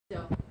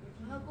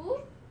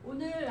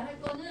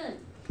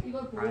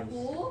이걸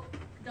보고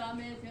그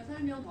다음에 제가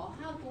설명 더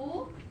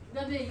하고 그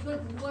다음에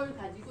이걸 본 걸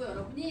가지고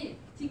여러분이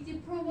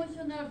직접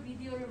프로모셔널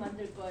비디오를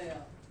만들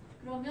거예요.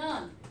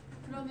 그러면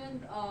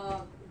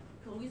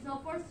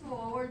거기서 first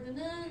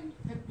forward는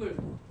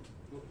 100불.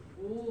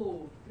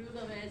 오. 그리고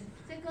그다음에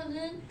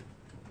second는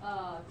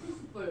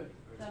 70불.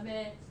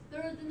 그다음에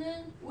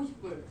third는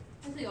 50불.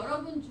 그래서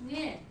여러분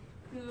중에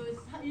그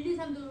 1, 2,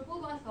 3등을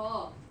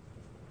뽑아서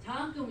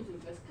장학금을 줄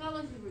거예요.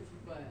 스칼러십을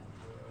줄 거예요.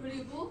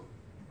 그리고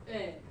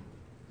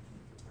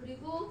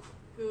그리고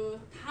그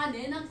다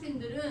낸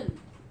학생들은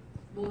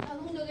뭐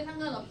성적에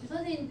상관없이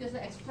선생님께서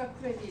엑스트라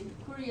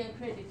크레딧, 코리안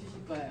크레딧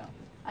주실 거예요.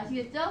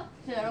 아시겠죠?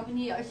 그래서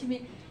여러분이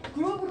열심히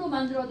그룹으로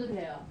만들어도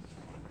돼요.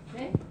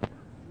 네?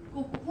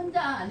 꼭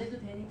혼자 안 해도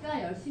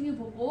되니까 열심히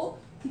보고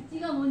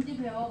직지가 뭔지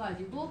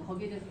배워가지고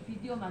거기에 대해서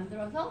비디오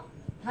만들어서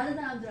다른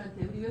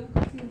사람들한테, 우리 외국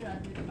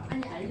학생들한테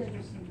많이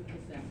알려줬으면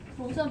좋겠어요.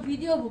 우선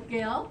비디오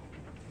볼게요.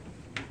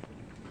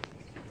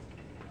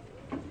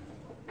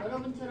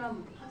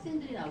 여러분처럼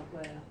학생들이 나올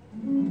거예요.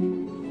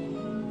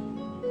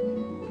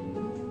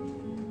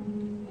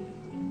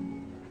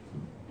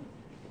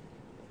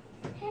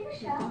 Hey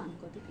Michelle,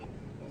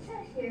 it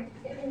says here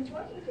that in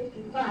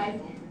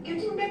 1455,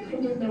 Gutenberg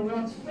printed the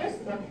world's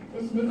first book,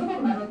 this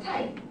movable metal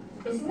type.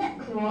 Isn't that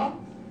cool?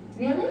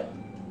 Really?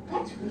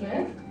 That's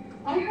weird.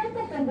 I heard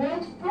that the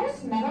world's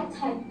first metal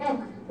type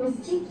book was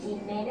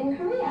Jikji, made in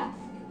Korea.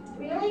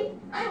 Really?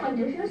 I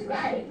wonder who's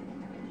right.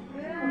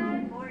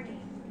 Good morning.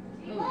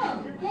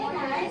 Oh, hey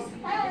guys.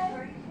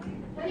 Hi.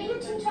 What are you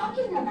two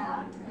talking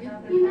about?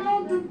 You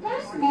know, the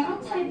first metal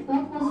type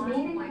book was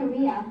made in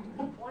Korea.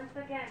 Once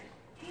again,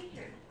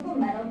 teachers.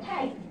 Metal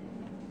type.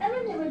 I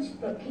wonder which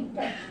book came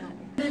first.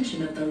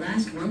 Invention of the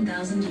last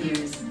 1,000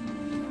 years.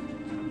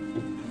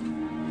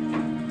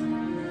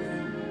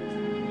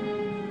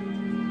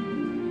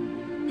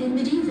 In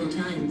medieval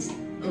times,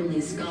 only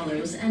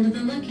scholars and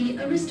the lucky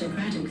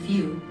aristocratic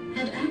few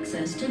had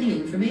access to the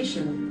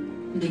information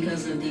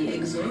because of the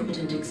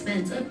exorbitant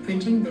expense of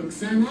printing book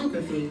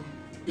xylography,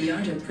 the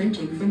art of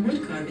printing from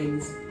wood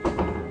carvings.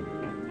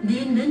 The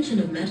invention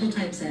of metal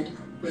typeset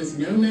was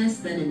no less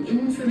than an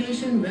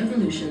information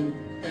revolution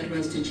that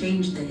was to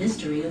change the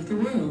history of the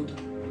world.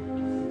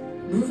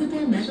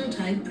 Movable metal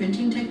type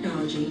printing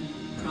technology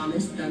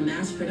promised the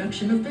mass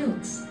production of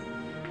books.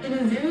 In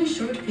a very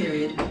short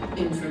period,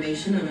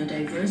 information on a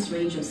diverse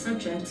range of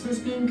subjects was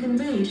being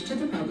conveyed to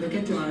the public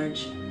at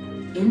large.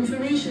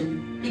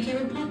 Information became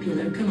a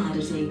popular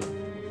commodity,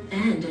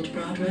 and it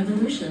brought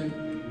revolution.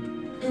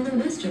 In the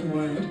Western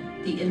world,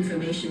 the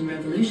information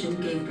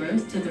revolution gave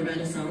birth to the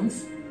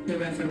Renaissance, the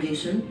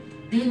Reformation,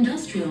 the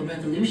Industrial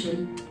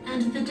Revolution,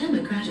 and the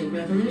Democratic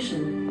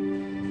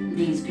Revolution.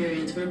 These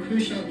periods were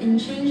crucial in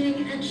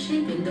changing and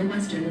shaping the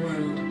Western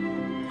world.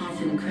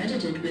 Often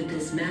credited with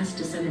this mass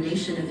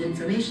dissemination of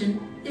information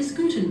is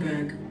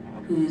Gutenberg,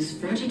 whose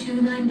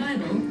 42-line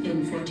Bible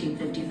in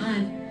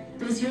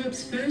 1455 was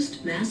Europe's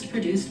first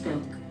mass-produced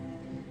book.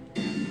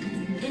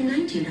 In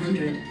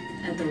 1900,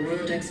 at the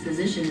World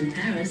Exposition in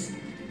Paris,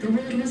 the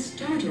world was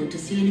startled to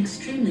see an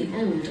extremely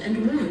old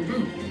and worn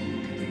book.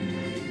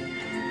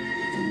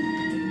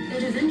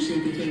 It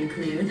eventually became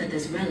clear that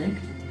this relic,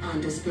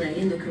 on display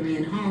in the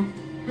Korean Hall,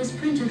 was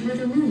printed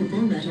with a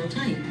movable metal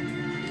type.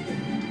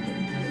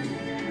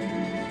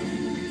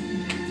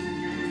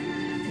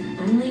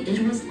 Only it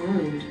was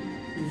old,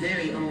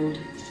 very old,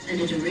 and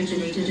it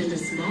originated in a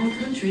small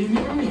country in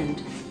the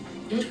Orient.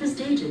 It was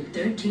dated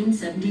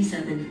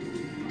 1377,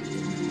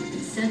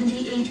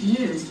 78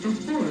 years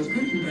before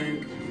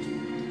Gutenberg.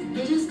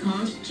 It is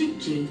called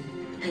Jikji,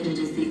 and it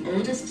is the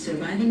oldest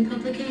surviving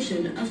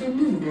publication of a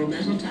movable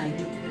metal type.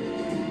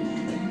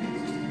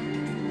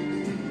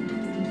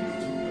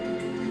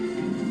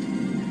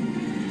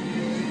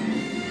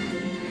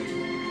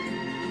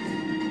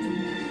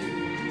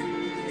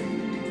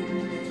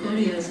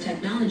 Koryo's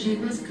technology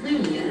was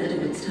clearly ahead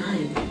of its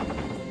time.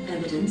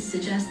 Evidence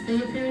suggests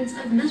the appearance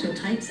of metal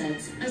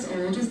typesets as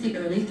old as the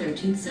early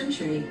 13th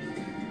century.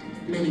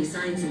 Many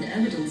signs and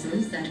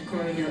evidences that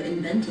Koryo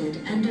invented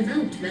and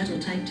developed metal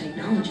type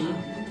technology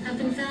have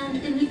been found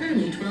in the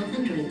early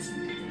 1200s,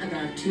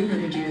 about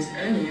 200 years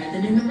earlier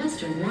than in the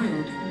Western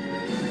world.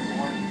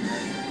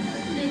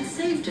 It's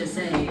safe to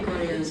say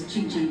Koryo's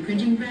Jikji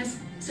printing press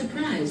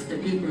surprised the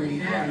people in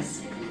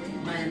Paris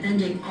by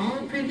upending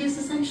all previous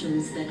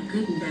assumptions that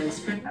Gutenberg's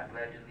press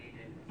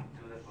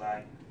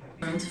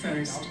world's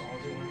first.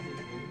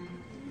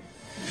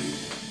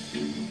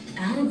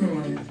 Al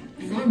Gore,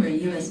 former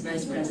U.S.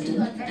 Vice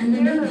President and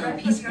the Nobel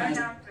Peace Prize,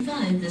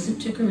 5 visit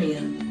to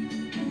Korea.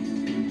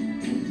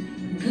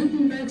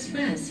 Gutenberg's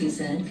press, he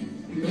said,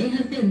 may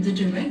have been the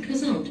direct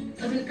result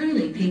of an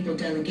early papal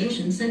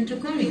delegation sent to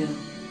Korea.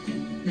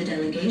 The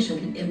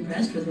delegation,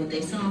 impressed with what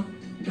they saw,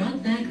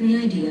 brought back the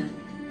idea.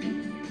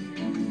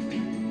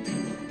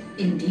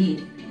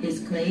 Indeed, his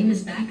claim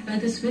is backed by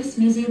the Swiss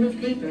Museum of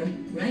Paper,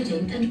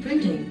 Writing and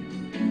Printing.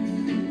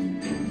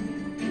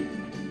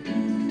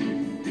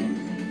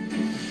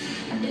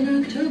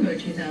 In October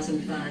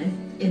 2005,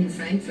 in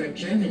Frankfurt,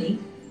 Germany,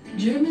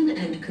 German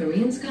and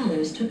Korean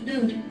scholars took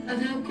note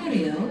of how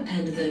Goryeo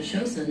and the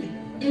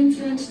Chosun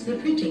influenced the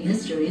printing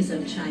histories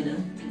of China,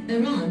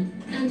 Iran,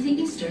 and the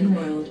Eastern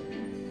world,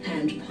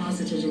 and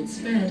posited its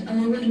spread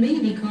along what may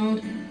be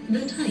called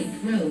the Type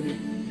Road,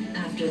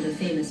 after the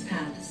famous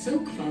path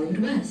Silk followed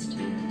west.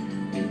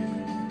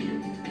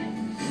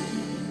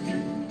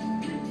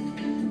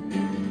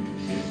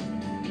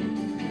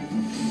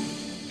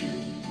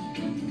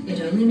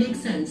 It only makes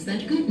sense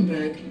that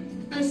Gutenberg,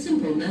 a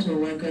simple metal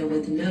worker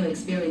with no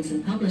experience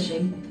in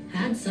publishing,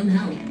 had some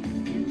help.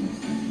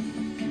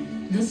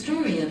 The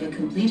story of a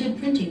completed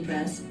printing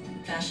press,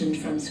 fashioned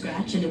from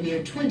scratch in a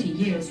mere 20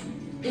 years,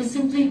 is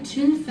simply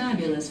too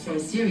fabulous for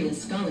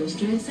serious scholars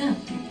to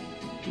accept.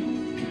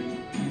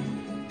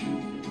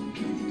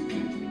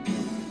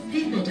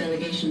 Papal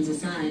delegations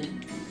aside,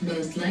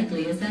 most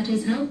likely is that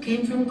his help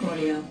came from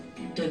Goryeo,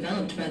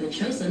 developed by the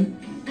Chosun,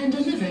 and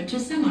delivered to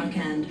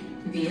Samarkand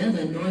via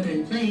the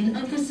northern plain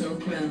of the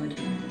Silk Road.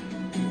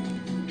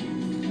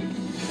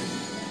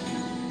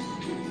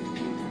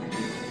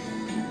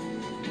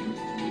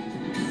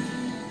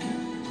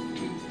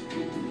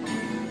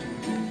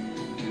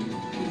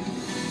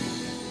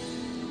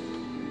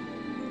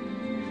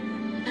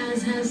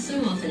 As has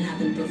so often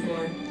happened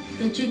before,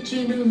 the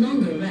Jikji no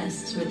longer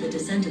rests with the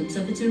descendants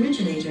of its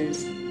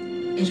originators.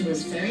 It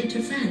was ferried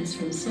to France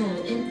from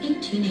Seoul in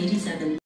 1887.